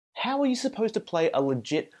How are you supposed to play a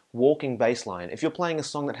legit walking bass line if you're playing a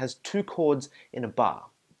song that has 2 chords in a bar?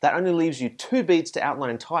 That only leaves you 2 beats to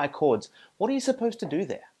outline entire chords. What are you supposed to do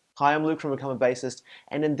there? Hi, I'm Luke from Become a Bassist,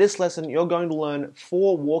 and in this lesson you're going to learn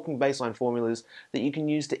 4 walking bassline formulas that you can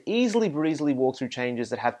use to easily breezily walk through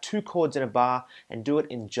changes that have 2 chords in a bar and do it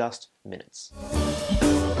in just minutes.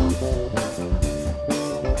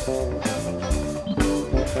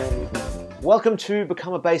 Welcome to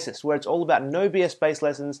Become a Bassist, where it's all about no BS bass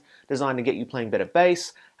lessons designed to get you playing better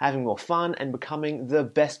bass, having more fun, and becoming the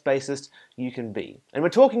best bassist you can be. And we're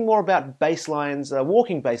talking more about bass lines,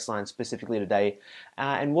 walking bass lines specifically today,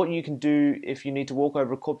 and what you can do if you need to walk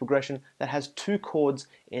over a chord progression that has 2 chords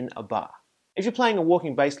in a bar. If you're playing a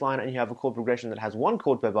walking bass line and you have a chord progression that has 1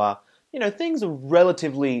 chord per bar, things are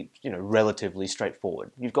relatively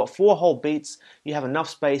straightforward. You've got 4 whole beats, you have enough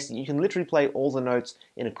space that you can literally play all the notes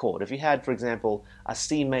in a chord. If you had, for example, a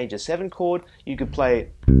C major 7 chord, you could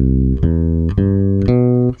play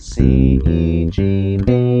C, E, G,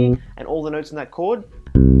 B, and all the notes in that chord.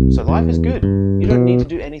 So life is good. You don't need to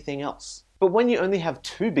do anything else. But when you only have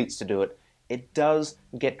 2 beats to do it, it does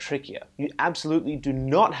get trickier. You absolutely do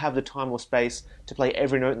not have the time or space to play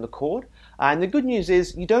every note in the chord. And the good news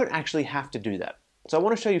is you don't actually have to do that. So I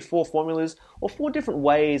want to show you 4 formulas or 4 different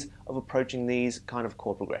ways of approaching these kind of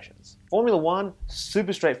chord progressions. Formula 1,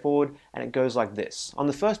 super straightforward, and it goes like this. On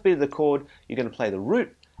the first beat of the chord, you're going to play the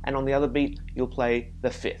root, and on the other beat, you'll play the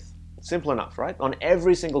 5th. Simple enough, right? On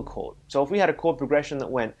every single chord. So if we had a chord progression that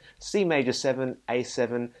went C major 7,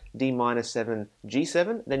 A7, D minor 7,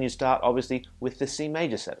 G7, then you start obviously with the C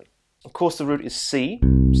major 7. Of course the root is C,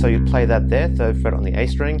 so you'd play that there, 3rd fret on the A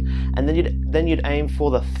string, and then you'd aim for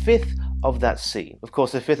the 5th of that C. Of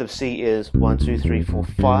course the 5th of C is 1, 2, 3, 4,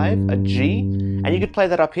 5, a G, and you could play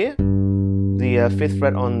that up here, the 5th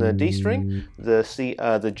fret on the D string,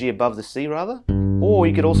 the G above the C rather, or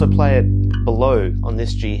you could also play it below on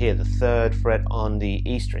this G here, the 3rd fret on the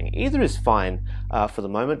E string. Either is fine for the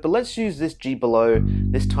moment, but let's use this G below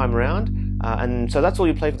this time around. And so that's all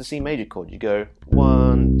you play for the C major chord. You go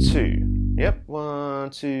 1, 2. Yep, 1,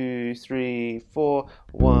 2, 3, 4,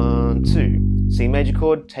 1, 2. C major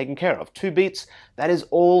chord taken care of. 2 beats, that is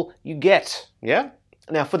all you get. Yeah?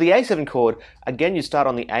 Now for the A7 chord, again you start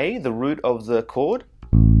on the A, the root of the chord.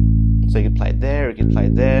 So you can play it there, you can play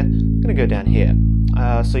it there. I'm going to go down here.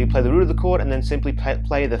 So you play the root of the chord and then simply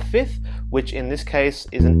play the 5th, which in this case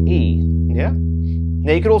is an E. Yeah?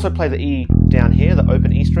 Now you could also play the E down here, the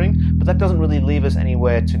open E string, but that doesn't really leave us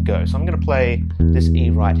anywhere to go. So I'm going to play this E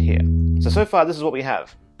right here. So far this is what we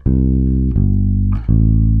have.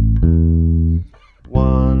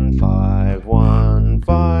 1, 5, 1,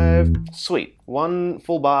 5. Sweet. 1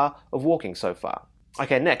 full bar of walking so far.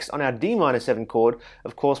 Okay, next, on our D minor 7 chord,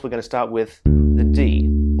 of course we're going to start with the D.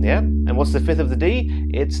 Yeah? And what's the 5th of the D?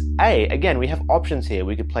 It's A. Again, we have options here.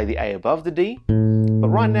 We could play the A above the D, but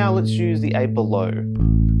right now let's use the A below.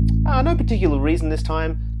 No particular reason this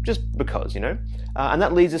time, just because, And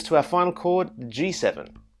that leads us to our final chord, G7.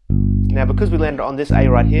 Now, because we landed on this A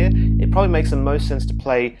right here, it probably makes the most sense to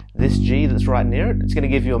play this G that's right near it. It's going to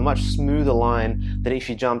give you a much smoother line than if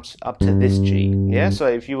you jumped up to this G. Yeah? So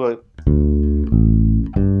if you were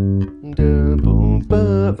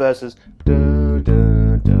versus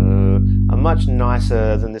are much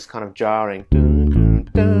nicer than this kind of jarring.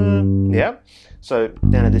 Yeah? So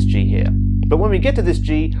down to this G here. But when we get to this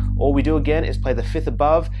G, all we do again is play the 5th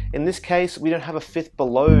above. In this case, we don't have a 5th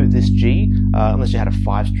below this G, unless you had a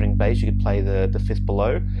 5-string bass, you could play the 5th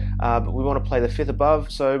below. But we want to play the 5th above,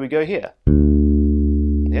 so we go here.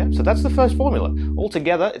 Yeah? So that's the first formula.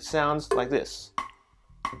 Altogether, it sounds like this.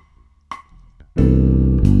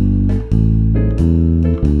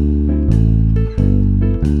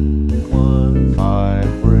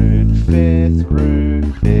 5th root,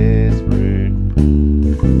 5th root.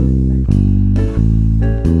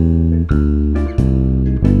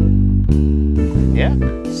 Yeah,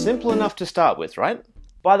 simple enough to start with, right?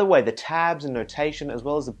 By the way, the tabs and notation as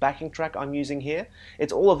well as the backing track I'm using here,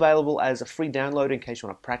 it's all available as a free download in case you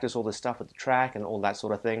want to practice all this stuff with the track and all that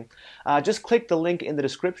sort of thing. Just click the link in the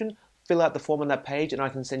description, fill out the form on that page, and I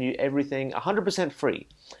can send you everything 100% free.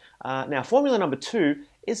 Now, formula number 2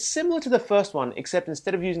 is similar to the first one, except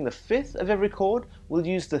instead of using the 5th of every chord, we'll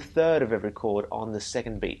use the 3rd of every chord on the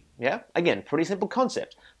 2nd beat. Yeah? Again, pretty simple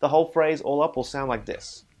concept. The whole phrase all up will sound like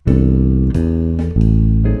this.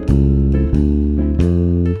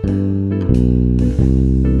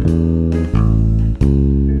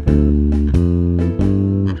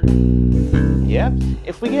 Yeah?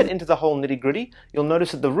 If we get into the whole nitty-gritty, you'll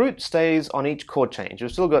notice that the root stays on each chord change.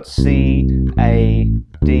 You've still got C, A,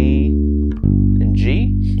 D, and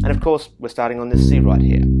G. And of course, we're starting on this C right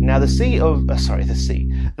here. Now the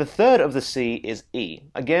third of the C is E.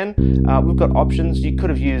 Again, we've got options. You could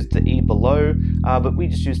have used the E below, but we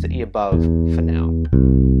just used the E above for now.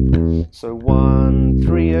 So 1,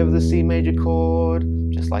 3 over the C major chord,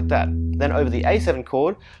 just like that. Then over the A7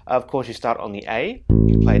 chord, of course you start on the A.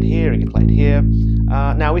 You can play it here, you can play it here.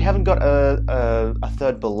 Now we haven't got a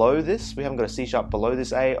third below this. We haven't got a C sharp below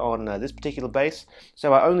this A on this particular bass.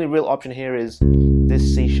 So our only real option here is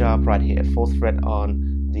this C sharp right here, 4th fret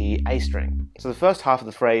on the A string. So the first half of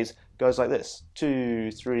the phrase goes like this: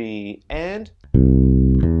 2, 3, and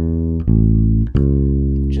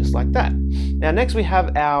just like that. Now next we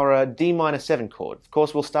have our D minor 7 chord. Of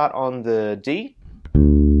course we'll start on the D,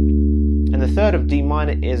 and the third of D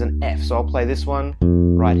minor is an F, so I'll play this one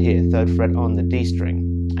right here, 3rd fret on the D string.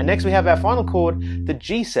 And next we have our final chord, the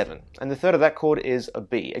G7, and the third of that chord is a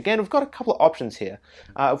B. Again, we've got a couple of options here.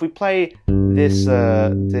 If we play this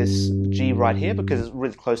G right here, because it's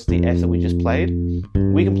really close to the F that we just played,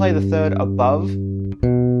 we can play the third above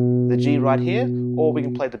the G right here, or we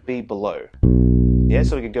can play the B below. Yeah,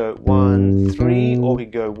 so we could go 1, 3, or we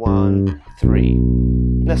could go 1, 3.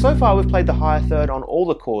 Now so far we've played the higher third on all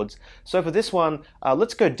the chords, so for this one,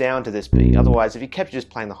 let's go down to this B. Otherwise, if you kept just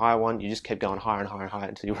playing the higher one, you just kept going higher and higher and higher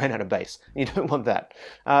until you ran out of bass. You don't want that.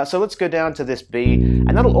 So let's go down to this B,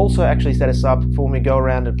 and that'll also actually set us up for when we go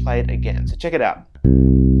around and play it again. So check it out.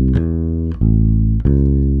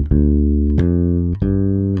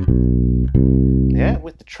 Yeah,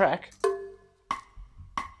 with the track.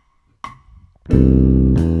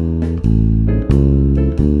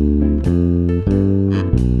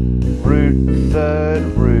 Root, third,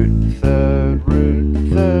 root, third,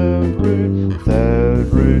 root, third, root,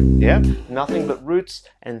 third, root. Yeah, nothing but roots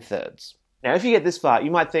and thirds. Now if you get this far,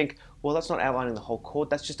 you might think, well, that's not outlining the whole chord,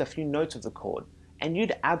 that's just a few notes of the chord. And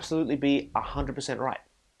you'd absolutely be 100% right.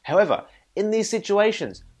 However, in these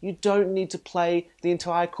situations, you don't need to play the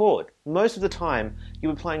entire chord. Most of the time,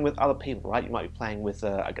 you'll be playing with other people, right? You might be playing with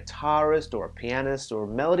a guitarist or a pianist or a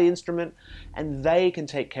melody instrument, and they can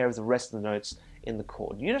take care of the rest of the notes in the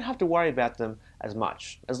chord. You don't have to worry about them as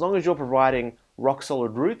much. As long as you're providing rock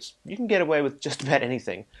solid roots, you can get away with just about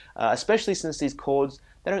anything, especially since these chords,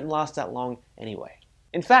 they don't last that long anyway.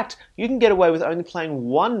 In fact, you can get away with only playing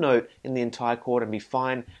one note in the entire chord and be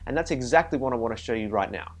fine, and that's exactly what I want to show you right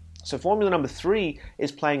now. So formula number 3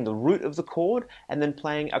 is playing the root of the chord and then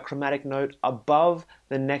playing a chromatic note above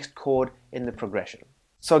the next chord in the progression.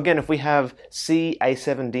 So again, if we have C,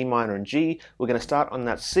 A7, D minor, and G, we're going to start on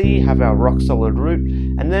that C, have our rock solid root,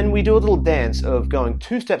 and then we do a little dance of going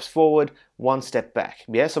 2 steps forward, 1 step back.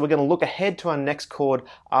 Yeah, so we're going to look ahead to our next chord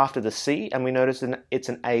after the C, and we notice it's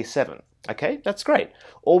an A7. Okay, that's great.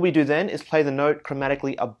 All we do then is play the note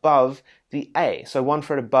chromatically above the A, so 1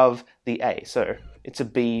 fret above the A. So it's a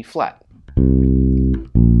B flat.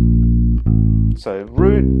 So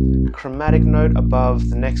root, chromatic note above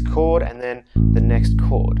the next chord, and then the next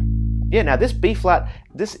chord. Yeah, now this B flat,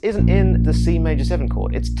 this isn't in the C major 7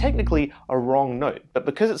 chord. It's technically a wrong note, but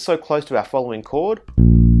because it's so close to our following chord,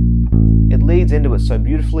 it leads into it so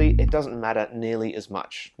beautifully, it doesn't matter nearly as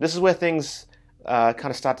much. This is where things kind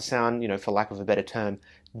of start to sound, for lack of a better term,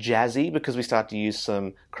 jazzy, because we start to use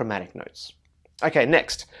some chromatic notes. Okay,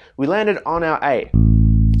 next, we landed on our A.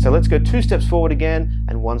 So let's go 2 steps forward again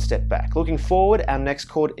and 1 step back. Looking forward, our next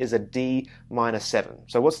chord is a D minor 7.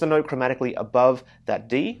 So what's the note chromatically above that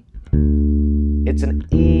D? It's an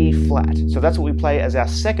E flat. So that's what we play as our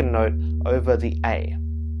second note over the A.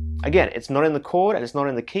 Again, it's not in the chord and it's not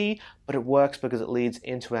in the key, but it works because it leads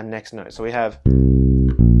into our next note. So we have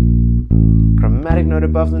chromatic note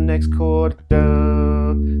above the next chord.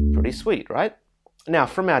 Pretty sweet, right? Now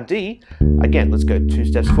from our D, again, let's go 2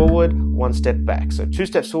 steps forward, 1 step back. So 2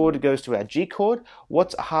 steps forward goes to our G chord.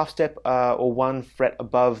 What's a half step or 1 fret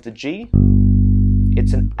above the G?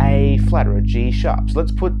 It's an A flat or a G sharp. So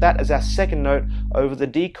let's put that as our second note over the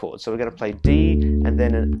D chord. So we're going to play D and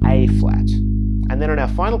then an A flat. And then on our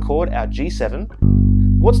final chord, our G7,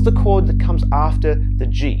 what's the chord that comes after the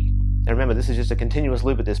G? And remember, this is just a continuous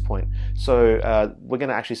loop at this point. So we're going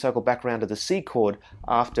to actually circle back around to the C chord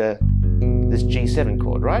after this G7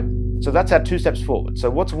 chord, right? So that's our 2 steps forward. So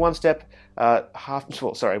what's what's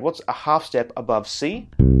a half step above C?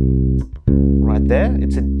 Right there,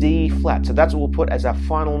 it's a D flat. So that's what we'll put as our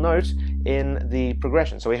final note in the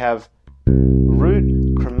progression. So we have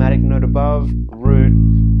root, chromatic note above, root,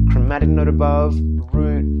 chromatic note above,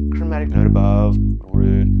 root, chromatic note above,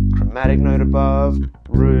 root, chromatic note above,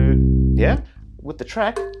 root. Yeah, with the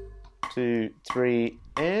track, 2, 3,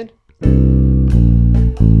 and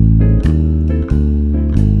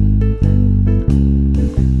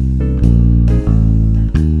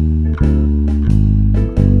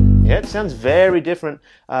Yeah, it sounds very different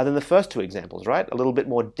than the first two examples, right? A little bit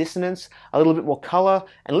more dissonance, a little bit more color,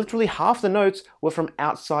 and literally half the notes were from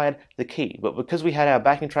outside the key. But because we had our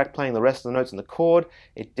backing track playing the rest of the notes in the chord,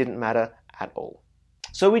 it didn't matter at all.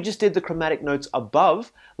 So we just did the chromatic notes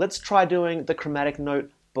above. Let's try doing the chromatic note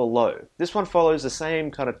below. This one follows the same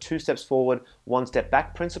kind of 2 steps forward, 1 step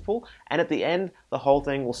back principle, and at the end, the whole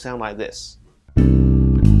thing will sound like this.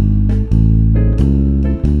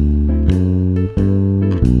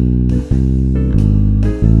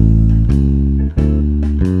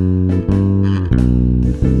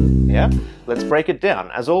 Let's break it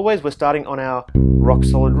down. As always, we're starting on our rock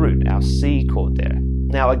solid root, our C chord there.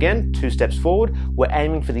 Now again, 2 steps forward, we're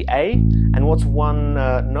aiming for the A, and what's one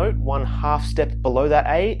note, 1/2 step below that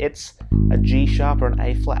A? It's a G sharp or an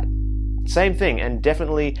A flat. Same thing, and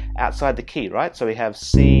definitely outside the key, right? So we have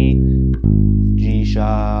C, G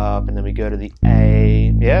sharp, and then we go to the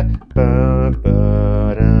A, yeah?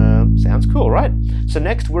 Sounds cool, right? So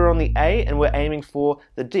next we're on the A and we're aiming for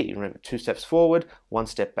the D. Remember, 2 steps forward, 1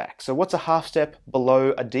 step back. So what's a 1/2 step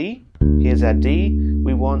below a D? Here's our D.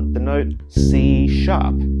 We want the note C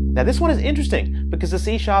sharp. Now this one is interesting because the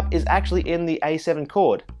C sharp is actually in the A7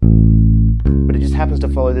 chord, but it just happens to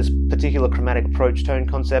follow this particular chromatic approach tone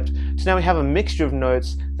concept. So now we have a mixture of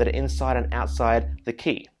notes that are inside and outside the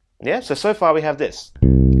key. Yeah, so far we have this.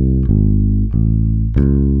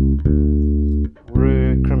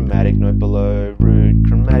 Root, chromatic note below, root,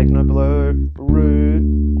 chromatic note below, root.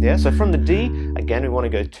 Yeah, so from the D, again we want to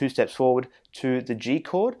go 2 steps forward to the G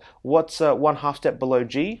chord. What's 1/2 step below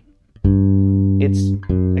G? It's,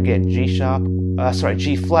 again, G sharp,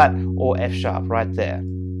 G flat or F sharp right there.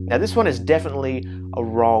 Now this one is definitely a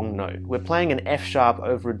wrong note. We're playing an F sharp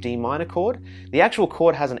over a D minor chord. The actual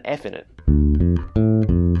chord has an F in it.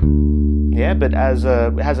 Yeah, but as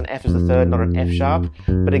it has an F as the third, not an F sharp.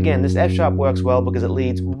 But again, this F sharp works well because it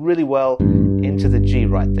leads really well into the G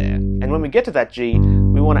right there. And when we get to that G,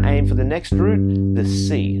 we want to aim for the next root, the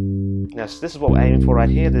C. Now, so this is what we're aiming for right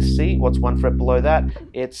here, this C. What's 1 fret below that?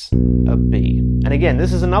 It's a B. And again,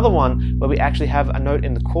 this is another one where we actually have a note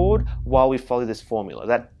in the chord while we follow this formula.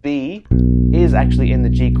 That B is actually in the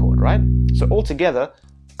G chord, right? So all together,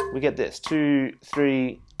 we get this, 2,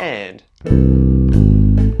 3, and.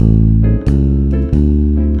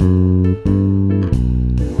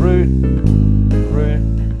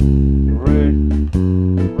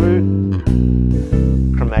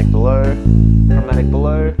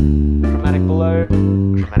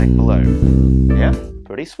 Chromatic below. Yeah,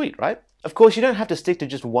 pretty sweet, right? Of course, you don't have to stick to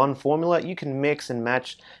just one formula. You can mix and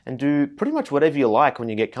match and do pretty much whatever you like when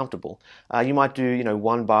you get comfortable. You might do,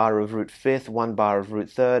 1 bar of root 5th, 1 bar of root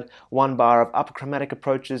 3rd, 1 bar of upper chromatic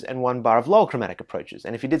approaches, and 1 bar of lower chromatic approaches.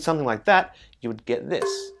 And if you did something like that, you would get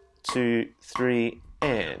this. 2, 3,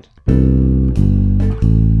 and.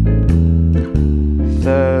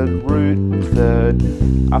 3rd, root, 3rd,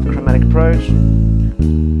 upper chromatic approach,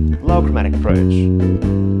 lower chromatic approach.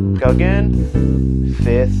 Go again.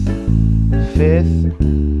 5th, 5th,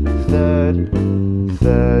 3rd,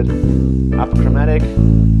 3rd, upper chromatic,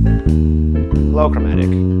 lower chromatic.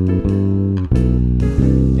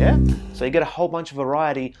 Yeah? So you get a whole bunch of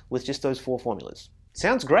variety with just those 4 formulas.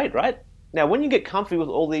 Sounds great, right? Now, when you get comfy with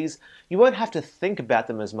all these, you won't have to think about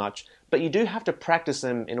them as much, but you do have to practice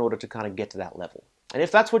them in order to kind of get to that level. And if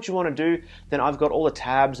that's what you want to do, then I've got all the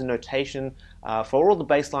tabs and notation for all the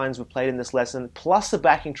bass lines we've played in this lesson, plus the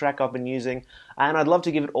backing track I've been using, and I'd love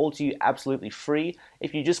to give it all to you absolutely free.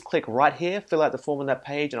 If you just click right here, fill out the form on that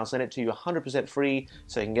page, and I'll send it to you 100% free,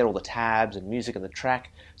 so you can get all the tabs and music and the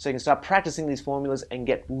track, so you can start practicing these formulas and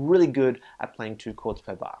get really good at playing 2 chords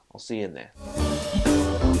per bar. I'll see you in there.